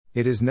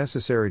It is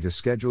necessary to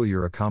schedule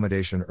your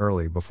accommodation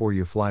early before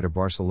you fly to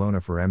Barcelona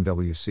for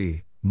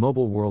MWC,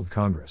 Mobile World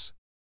Congress.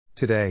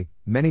 Today,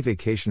 many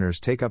vacationers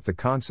take up the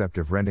concept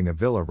of renting a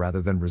villa rather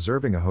than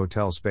reserving a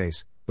hotel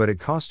space, but it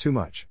costs too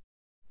much.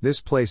 This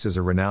place is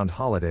a renowned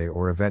holiday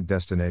or event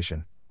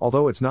destination,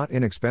 although it's not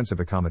inexpensive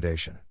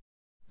accommodation.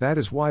 That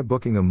is why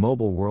booking a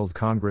Mobile World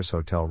Congress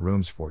hotel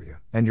rooms for you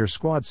and your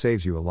squad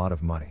saves you a lot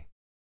of money.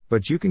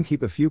 But you can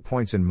keep a few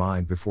points in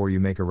mind before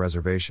you make a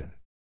reservation.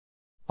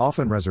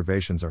 Often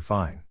reservations are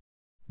fine.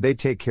 They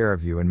take care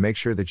of you and make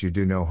sure that you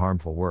do no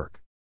harmful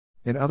work.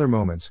 In other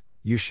moments,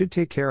 you should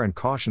take care and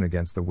caution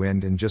against the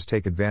wind and just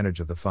take advantage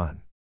of the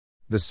fun.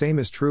 The same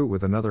is true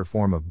with another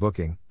form of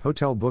booking,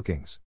 hotel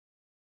bookings.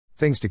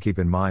 Things to keep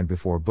in mind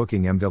before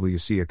booking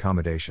MWC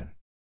accommodation.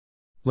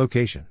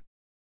 Location.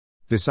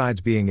 Besides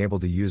being able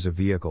to use a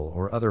vehicle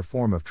or other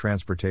form of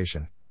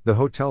transportation, the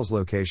hotel's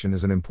location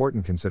is an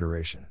important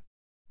consideration.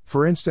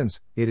 For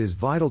instance, it is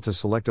vital to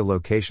select a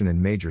location in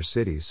major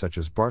cities such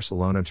as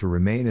Barcelona to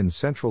remain in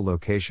central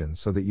location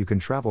so that you can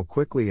travel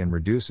quickly and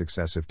reduce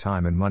excessive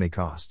time and money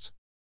costs.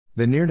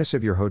 The nearness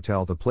of your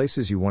hotel to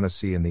places you want to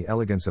see and the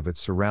elegance of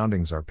its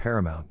surroundings are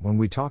paramount when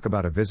we talk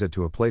about a visit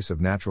to a place of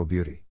natural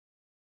beauty.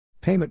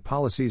 Payment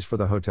policies for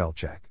the hotel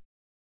check.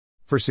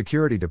 For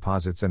security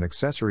deposits and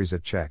accessories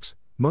at checks,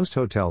 most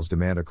hotels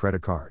demand a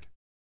credit card.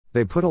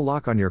 They put a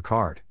lock on your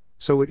card,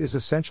 so it is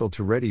essential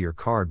to ready your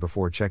card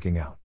before checking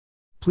out.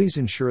 Please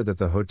ensure that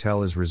the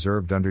hotel is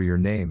reserved under your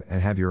name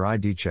and have your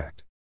ID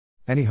checked.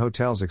 Any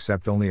hotels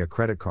accept only a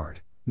credit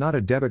card, not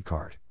a debit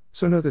card,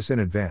 so know this in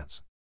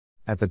advance.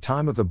 At the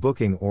time of the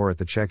booking or at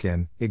the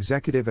check-in,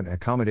 executive and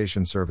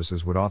accommodation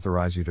services would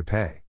authorize you to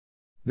pay.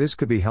 This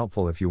could be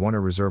helpful if you want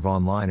to reserve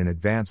online in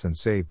advance and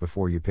save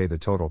before you pay the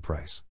total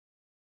price.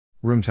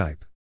 Room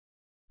type.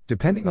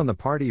 Depending on the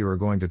party you are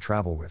going to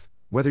travel with,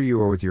 whether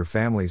you are with your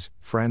families,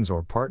 friends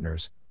or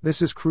partners,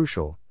 this is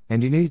crucial,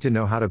 and you need to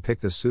know how to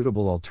pick the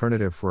suitable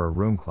alternative for a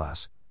room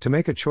class, to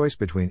make a choice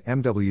between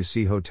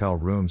MWC hotel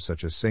rooms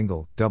such as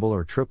single, double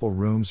or triple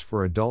rooms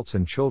for adults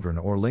and children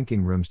or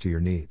linking rooms to your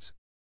needs.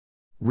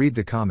 Read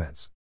the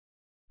comments.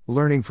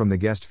 Learning from the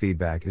guest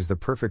feedback is the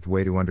perfect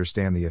way to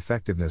understand the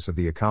effectiveness of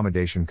the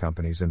accommodation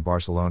companies in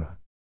Barcelona.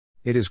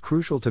 It is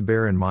crucial to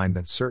bear in mind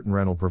that certain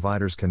rental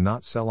providers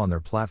cannot sell on their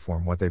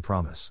platform what they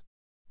promise.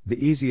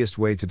 The easiest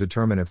way to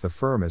determine if the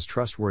firm is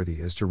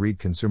trustworthy is to read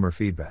consumer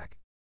feedback.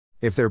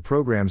 If their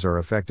programs are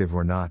effective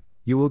or not,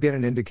 you will get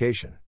an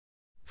indication.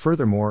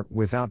 Furthermore,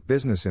 without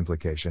business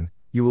implication,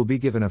 you will be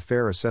given a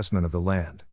fair assessment of the land.